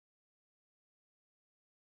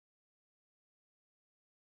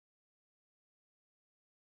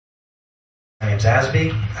My name's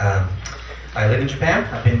Azby. I live in Japan.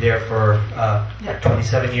 I've been there for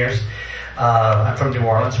 27 years. I'm from New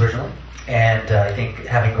Orleans originally, and I think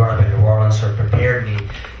having grown up in New Orleans sort of prepared me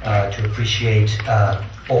to appreciate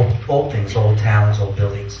old things, old towns, old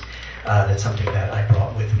buildings. That's something that I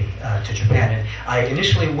brought with me to Japan. And I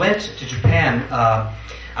initially went to Japan.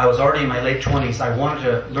 I was already in my late 20s. I wanted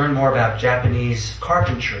to learn more about Japanese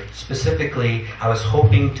carpentry. Specifically, I was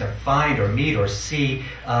hoping to find or meet or see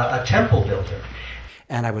a temple builder.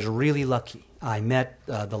 And I was really lucky. I met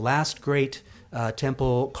the last great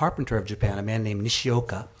temple carpenter of Japan, a man named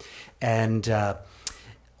Nishioka. And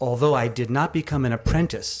although I did not become an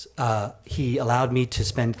apprentice, he allowed me to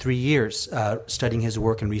spend 3 years studying his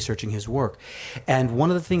work and researching his work. And one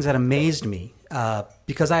of the things that amazed me,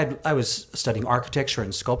 because I was studying architecture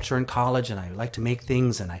and sculpture in college, and I liked to make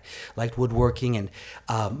things, and I liked woodworking, and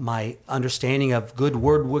my understanding of good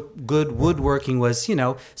woodworking was,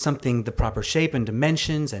 something the proper shape and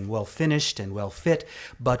dimensions and well finished and well fit.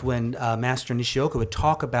 But when Master Nishioka would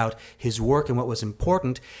talk about his work and what was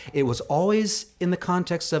important, it was always in the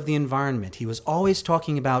context of the environment. He was always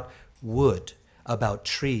talking about wood, about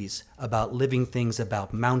trees, about living things,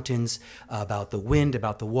 about mountains, about the wind,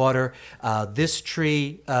 about the water. This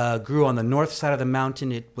tree grew on the north side of the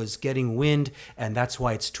mountain. It was getting wind, and that's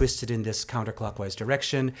why it's twisted in this counterclockwise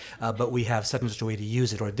direction, but we have such and such a way to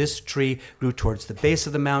use it. Or this tree grew towards the base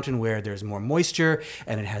of the mountain where there's more moisture,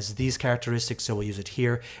 and it has these characteristics, so we'll use it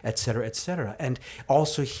here, etc., etc. And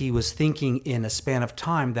also he was thinking in a span of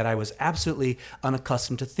time that I was absolutely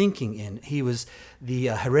unaccustomed to thinking in. He was the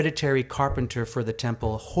hereditary carpenter for the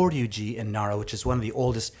temple Horyuji in Nara, which is one of the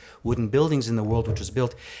oldest wooden buildings in the world, which was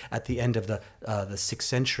built at the end of the 6th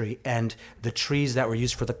century. And the trees that were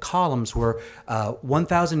used for the columns were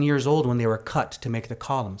 1,000 years old when they were cut to make the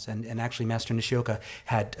columns. And actually Master Nishioka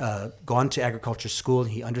had gone to agriculture school,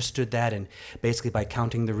 and he understood that, and basically by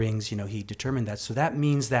counting the rings, he determined that. So that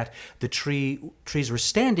means that the trees were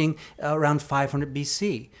standing around 500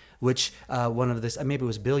 BC. Which maybe it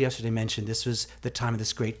was Bill yesterday mentioned, this was the time of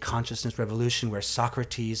this great consciousness revolution where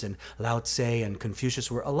Socrates and Lao Tse and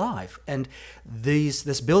Confucius were alive. And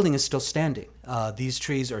this building is still standing. These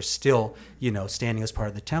trees are still, standing as part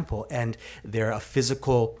of the temple, and they're a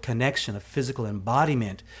physical connection, a physical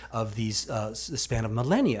embodiment of the span of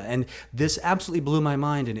millennia. And this absolutely blew my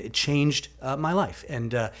mind, and it changed my life.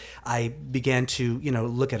 And I began to,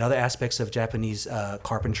 look at other aspects of Japanese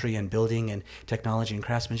carpentry and building and technology and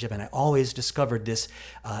craftsmanship. And I always discovered this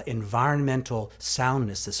environmental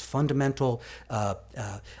soundness, this fundamental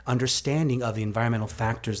understanding of the environmental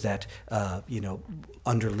factors that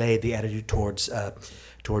underlay the attitude towards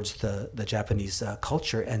the Japanese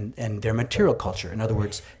culture and their material culture. In other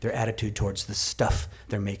words, their attitude towards the stuff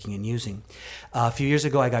they're making and using. A few years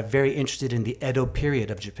ago, I got very interested in the Edo period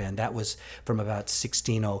of Japan. That was from about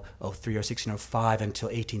 1603 or 1605 until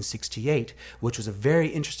 1868, which was a very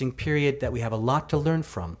interesting period that we have a lot to learn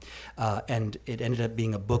from. And it ended up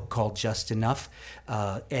being a book called Just Enough.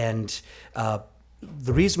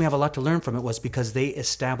 The reason we have a lot to learn from it was because they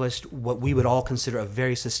established what we would all consider a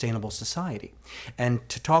very sustainable society. And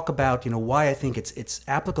to talk about, why I think it's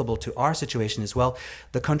applicable to our situation as well,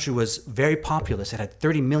 the country was very populous. It had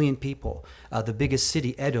 30 million people. The biggest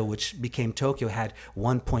city, Edo, which became Tokyo, had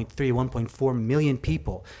 1.3, 1.4 million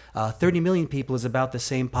people. 30 million people is about the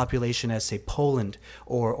same population as, say, Poland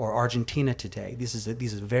or Argentina today. These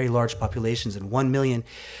are very large populations, and 1 million,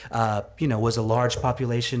 was a large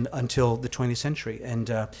population until the 20th century.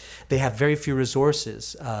 And they have very few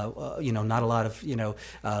resources, not a lot of,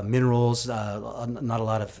 minerals, not a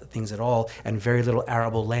lot of things at all, and very little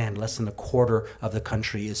arable land. Less than a quarter of the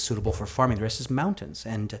country is suitable for farming. The rest is mountains.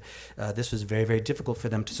 And this was very, very difficult for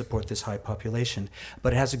them to support this high population.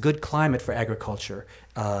 But it has a good climate for agriculture.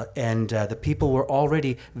 And the people were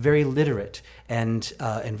already very literate and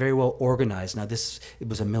very well organized. Now, it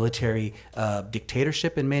was a military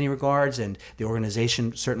dictatorship in many regards, and the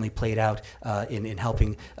organization certainly played out in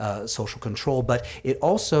helping social control. But it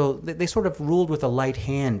also, they sort of ruled with a light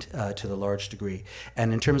hand to the large degree.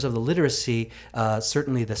 And in terms of the literacy,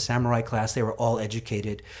 certainly the samurai class, they were all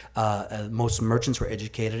educated. Most merchants were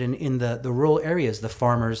educated. And in the rural areas, the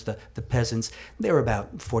farmers, the peasants, they were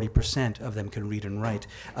about 40% of them can read and write.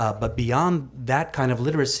 But beyond that kind of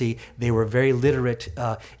literacy, they were very literate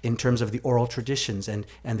in terms of the oral traditions, and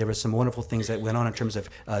there were some wonderful things that went on in terms of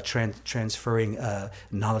transferring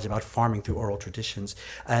knowledge about farming through oral traditions. traditions.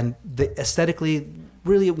 And aesthetically,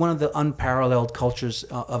 really one of the unparalleled cultures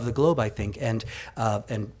of the globe, I think, and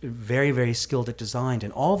very, very skilled at design.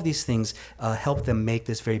 And all of these things help them make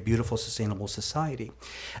this very beautiful, sustainable society.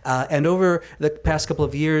 And over the past couple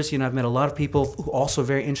of years, I've met a lot of people who are also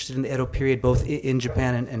very interested in the Edo period, both in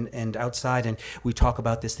Japan and outside. And we talk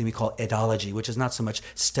about this thing we call Edology, which is not so much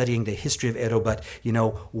studying the history of Edo, but,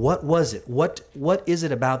 what was it? What is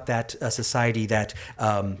it about that society that,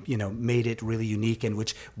 made it really unique, and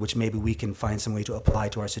which maybe we can find some way to apply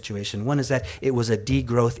to our situation? One is that it was a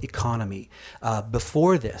degrowth economy.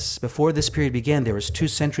 Before this period began, there was 2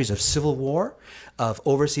 centuries of civil war, of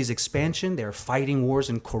overseas expansion. They were fighting wars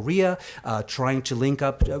in Korea, trying to link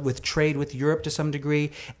up with trade with Europe to some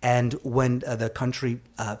degree. And when the country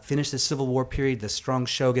finished the civil war period, the strong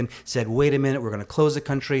shogun said, wait a minute, we're going to close the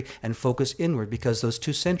country and focus inward, because those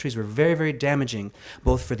 2 centuries were very, very damaging,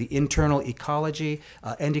 both for the internal ecology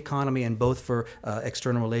and economy, and both for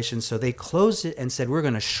external relations. So they closed it and said, we're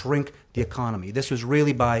going to shrink the economy. This was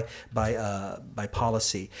really by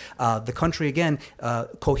policy. The country, again,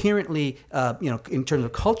 coherently, in terms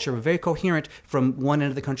of culture, were very coherent from one end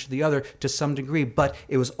of the country to the other to some degree, but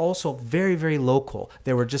it was also very, very local.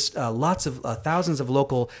 There were just lots of thousands of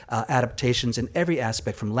local adaptations in every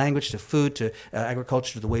aspect, from language to food to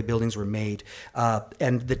agriculture to the way buildings were made.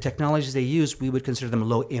 And the technologies they used, we would consider them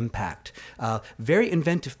low impact. Very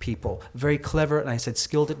inventive people, very clever, and I said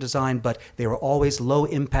skilled at design, but they were always low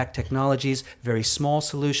impact technologies, very small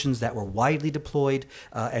solutions that were widely deployed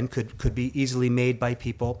and could be easily made by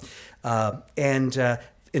people.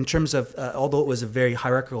 In terms of, although it was a very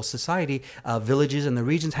hierarchical society, villages and the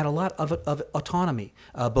regions had a lot of autonomy,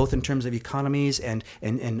 both in terms of economies and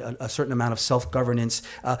a certain amount of self-governance.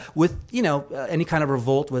 With, any kind of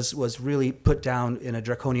revolt was really put down in a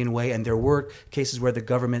draconian way, and there were cases where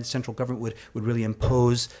the central government would really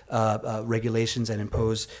impose regulations and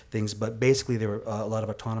impose things, but basically there were a lot of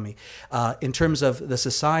autonomy. In terms of the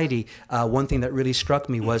society, one thing that really struck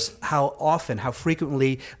me was how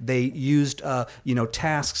frequently they used,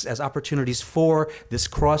 tasks as opportunities for this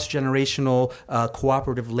cross-generational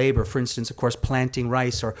cooperative labor. For instance, of course, planting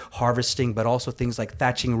rice or harvesting, but also things like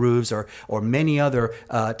thatching roofs or many other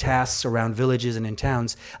tasks around villages and in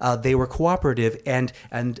towns. They were cooperative, and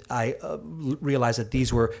I realized that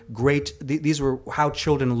these were great. These were how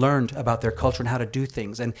children learned about their culture and how to do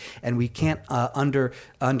things. And we can't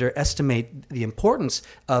underestimate the importance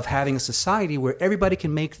of having a society where everybody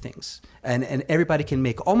can make things. And everybody can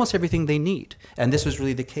make almost everything they need. And this was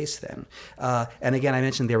really the case then. And again, I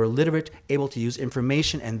mentioned they were literate, able to use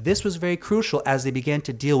information, and this was very crucial as they began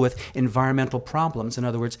to deal with environmental problems. In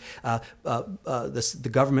other words, the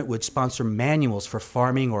government would sponsor manuals for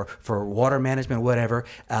farming or for water management, whatever,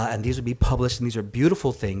 and these would be published, and these are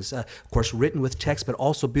beautiful things, of course, written with text, but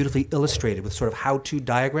also beautifully illustrated with sort of how-to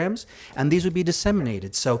diagrams, and these would be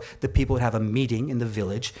disseminated. So the people would have a meeting in the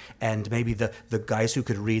village, and maybe the guys who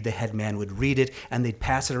could read, the headman would read it, and they'd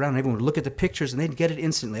pass it around, and everyone would look at the pictures, and they'd get it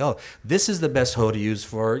instantly. Oh, this is the best hoe to use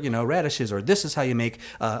for, radishes, or this is how you make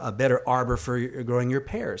a better arbor for growing your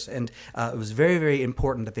pears. And it was very, very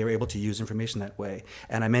important that they were able to use information that way.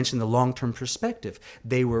 And I mentioned the long-term perspective.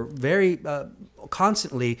 They were very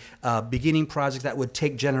constantly beginning projects that would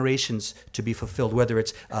take generations to be fulfilled, whether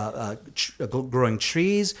it's growing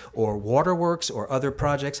trees or waterworks or other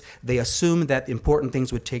projects. They assumed that important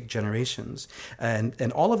things would take generations.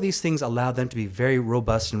 And all of these things allowed them to be very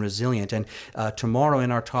robust and resilient. And tomorrow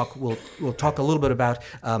in our talk, we'll talk a little bit about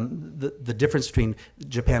the difference between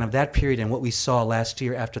Japan of that period and what we saw last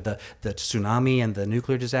year after the tsunami and the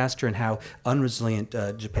nuclear disaster, and how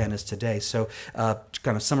unresilient Japan is today. So to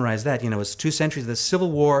kind of summarize that, it was 2 centuries of the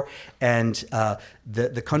Civil War, and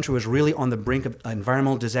the country was really on the brink of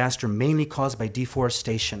environmental disaster, mainly caused by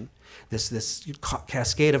deforestation. This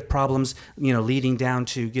cascade of problems, leading down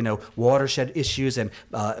to, watershed issues and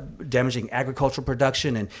damaging agricultural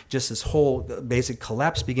production, and just this whole basic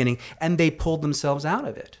collapse beginning, and they pulled themselves out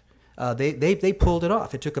of it. They pulled it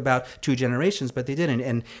off. It took about 2 generations, but they did,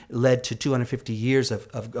 and led to 250 years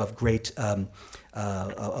of great,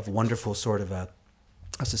 of wonderful sort of a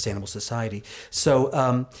sustainable society.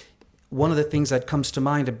 So one of the things that comes to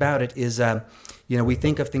mind about it is, we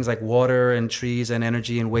think of things like water and trees and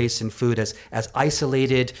energy and waste and food as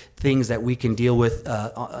isolated things that we can deal with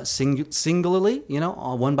singularly,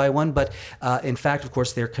 one by one. But in fact, of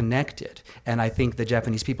course, they're connected. And I think the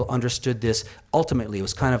Japanese people understood this ultimately. It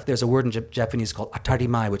was kind of, there's a word in Japanese called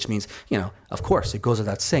atarimae, which means, of course, it goes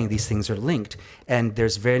without saying, these things are linked. And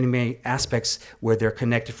there's very many aspects where they're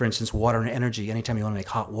connected. For instance, water and energy. Anytime you want to make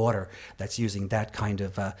hot water, that's using that kind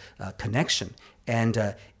of connection.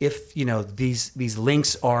 And if these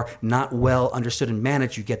links are not well understood and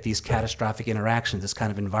managed, you get these catastrophic interactions, this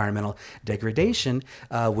kind of environmental degradation,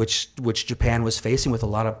 which Japan was facing, which a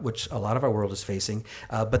lot of our world is facing.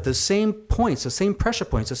 But the same points, the same pressure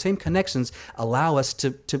points, the same connections allow us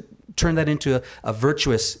to turn that into a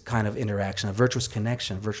virtuous kind of interaction, a virtuous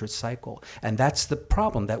connection, a virtuous cycle. And that's the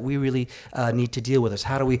problem that we really need to deal with, is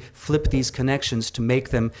how do we flip these connections to make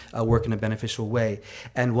them work in a beneficial way.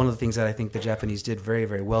 And one of the things that I think the Japanese did very,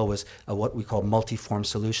 very well was what we call multi-form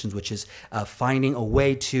solutions, which is finding a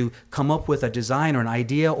way to come up with a design or an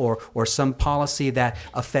idea or some policy that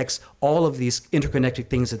affects all of these interconnected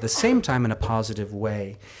things at the same time in a positive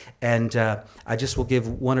way. And I just will give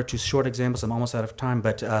one or two short examples. I'm almost out of time,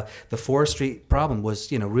 but the forestry problem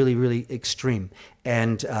was, really, really extreme.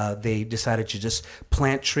 And they decided to just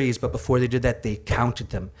plant trees, but before they did that, they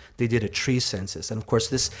counted them. They did a tree census. And of course,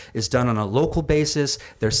 this is done on a local basis.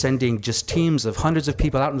 They're sending just teams of hundreds of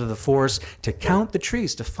people out into the forest to count the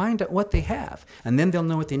trees, to find out what they have. And then they'll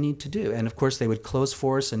know what they need to do. And of course, they would close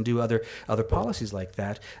forests and do other policies like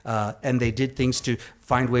that. And they did things to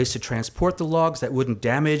find ways to transport the logs that wouldn't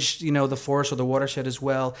damage, the forest or the watershed as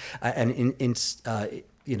well.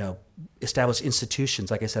 Establish institutions,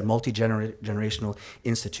 like I said, multi-generational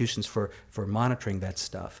institutions for monitoring that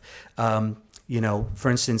stuff. For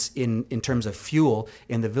instance, in terms of fuel,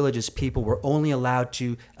 in the villages, people were only allowed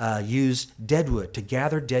to use deadwood, to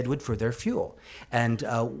gather deadwood for their fuel. And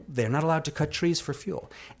they're not allowed to cut trees for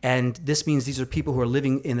fuel. And this means these are people who are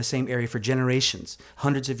living in the same area for generations,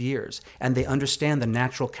 hundreds of years. And they understand the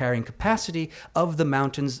natural carrying capacity of the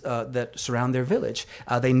mountains that surround their village.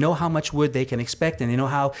 They know how much wood they can expect, and they know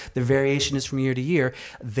how the variation is from year to year.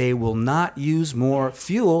 They will not use more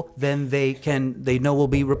fuel than they know will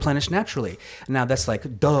be replenished naturally. Now, that's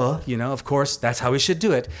like, duh, of course, that's how we should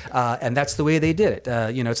do it. And that's the way they did it.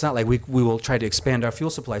 It's not like we will try to expand our fuel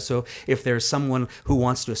supply. So if there's someone who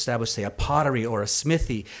wants to establish, say, a pottery or a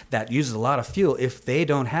smithy that uses a lot of fuel, if they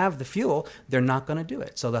don't have the fuel, they're not going to do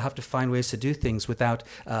it. So they'll have to find ways to do things without,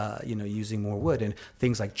 using more wood. And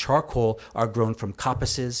things like charcoal are grown from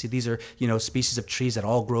coppices. These are, species of trees that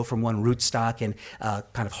all grow from one rootstock and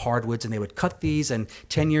kind of hardwoods. And they would cut these, and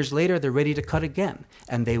 10 years later, they're ready to cut again.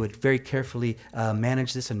 And they would very carefully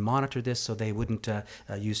manage this and monitor this so they wouldn't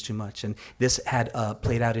use too much. And this had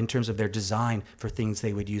played out in terms of their design for things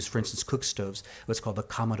they would use. For instance, cook stoves, what's called the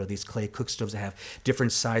kamado, these clay cook stoves that have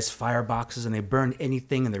different size fireboxes, and they burn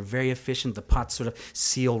anything, and they're very efficient. The pots sort of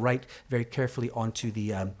seal right very carefully onto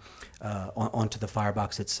the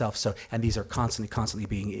firebox itself. So, and these are constantly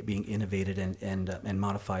being innovated and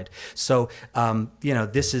modified. So,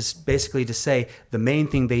 this is basically to say the main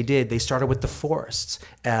thing they did. They started with the forests,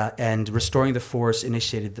 and restoring the forest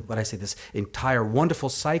initiated this entire wonderful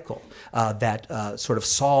cycle that sort of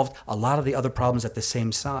solved a lot of the other problems at the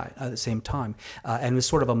same time, and was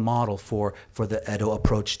sort of a model for the Edo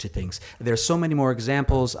approach to things. There's so many more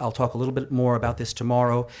examples. I'll talk a little bit more about this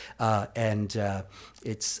tomorrow,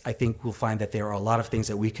 I think we'll find that there are a lot of things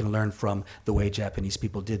that we can learn from the way Japanese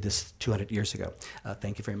people did this 200 years ago.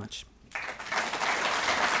 Thank you very much.